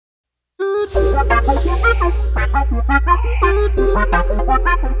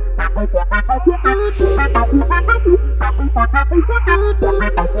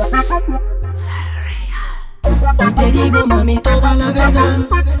Hoy te digo, mami, toda la verdad.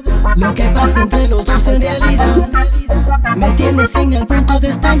 Lo que pasa entre los dos en realidad me tienes en el punto de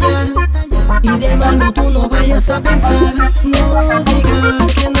estallar. Y de malo tú no vayas a pensar. No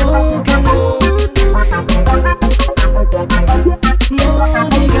digas que no, que no. No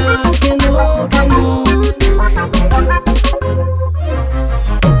digas que no, que no.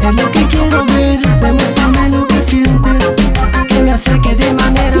 Es lo que quiero ver, demuéstrame lo que sientes. Que me acerque de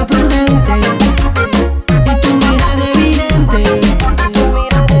manera prudente. Y tu mirada evidente.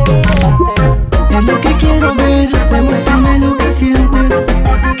 Es lo que quiero ver, demuéstrame lo que sientes.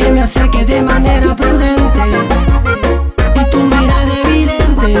 Que me acerque de manera prudente. Y tu mirada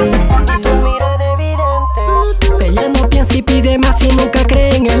evidente. Ella no piensa y pide más y nunca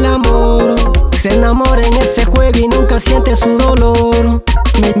cree en el amor. Se enamora en ese juego y nunca siente su dolor.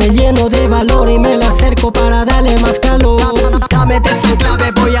 Me lleno de valor y me la acerco para darle más calor. Dame de esa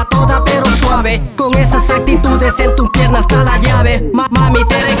clave, voy a toda pero suave. Con esas actitudes en tu pierna está la llave. Mami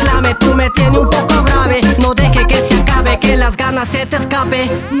te reclame, tú me tienes un poco grave. No deje que se acabe, que las ganas se te escape.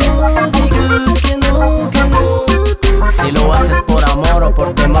 No digas que no, que no. Si lo haces por amor o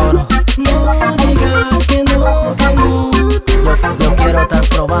por temor. No digas que no, que no. Yo quiero estar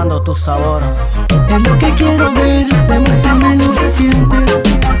probando tu sabor. Es lo que quiero ver, demuéstrame lo que sientes.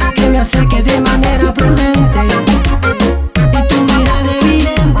 Que me acerque de manera prudente. Y tu mirada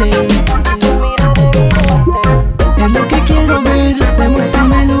evidente. Es lo que quiero ver,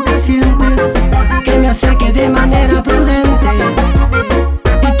 demuéstrame lo que sientes. Que me acerque de manera prudente.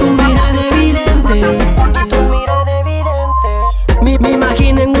 Y tu mirada evidente. Me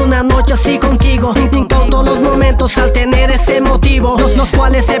imagino en una noche así contigo, incauto los momentos al tener ese motivo, los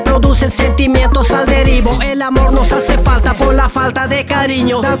cuales se producen sentimientos al derivo. El amor nos hace falta por la falta de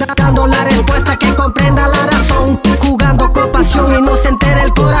cariño, dando la respuesta que comprenda la razón, jugando con pasión y no se entere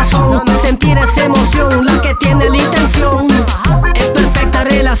el corazón. Sentir esa emoción, la que tiene la intención, es perfecta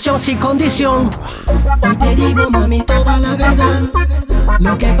relación sin condición. Hoy te digo, mami, toda la verdad.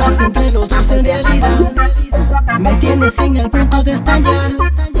 Lo que pasa entre los dos en realidad me tienes en el punto de estallar.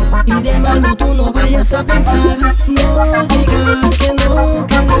 Y de malo tú no vayas a pensar. No digas que no,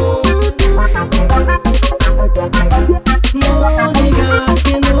 que no. No digas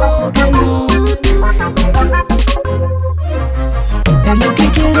que no, que no. Es lo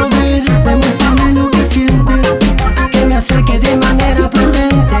que quiero ver, demuéstrame lo que sientes. Que me acerque de manera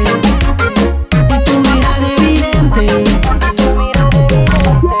prudente. Y tu mirada evidente.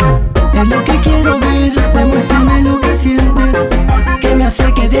 Es lo que quiero ver, demuéstrame lo que sientes. Que me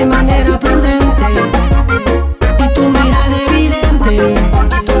acerque de manera prudente. Y tu mirada evidente.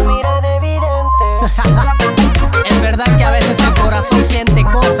 Es verdad que a veces el corazón siente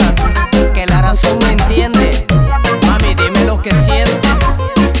cosas que la razón no entiende. Mami, dime lo que sientes.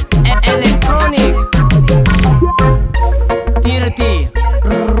 Electronic Dirty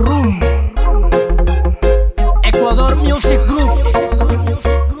Room, Ecuador Music Group.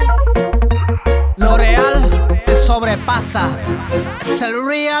 Lo real se sobrepasa. Es el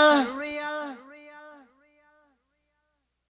real.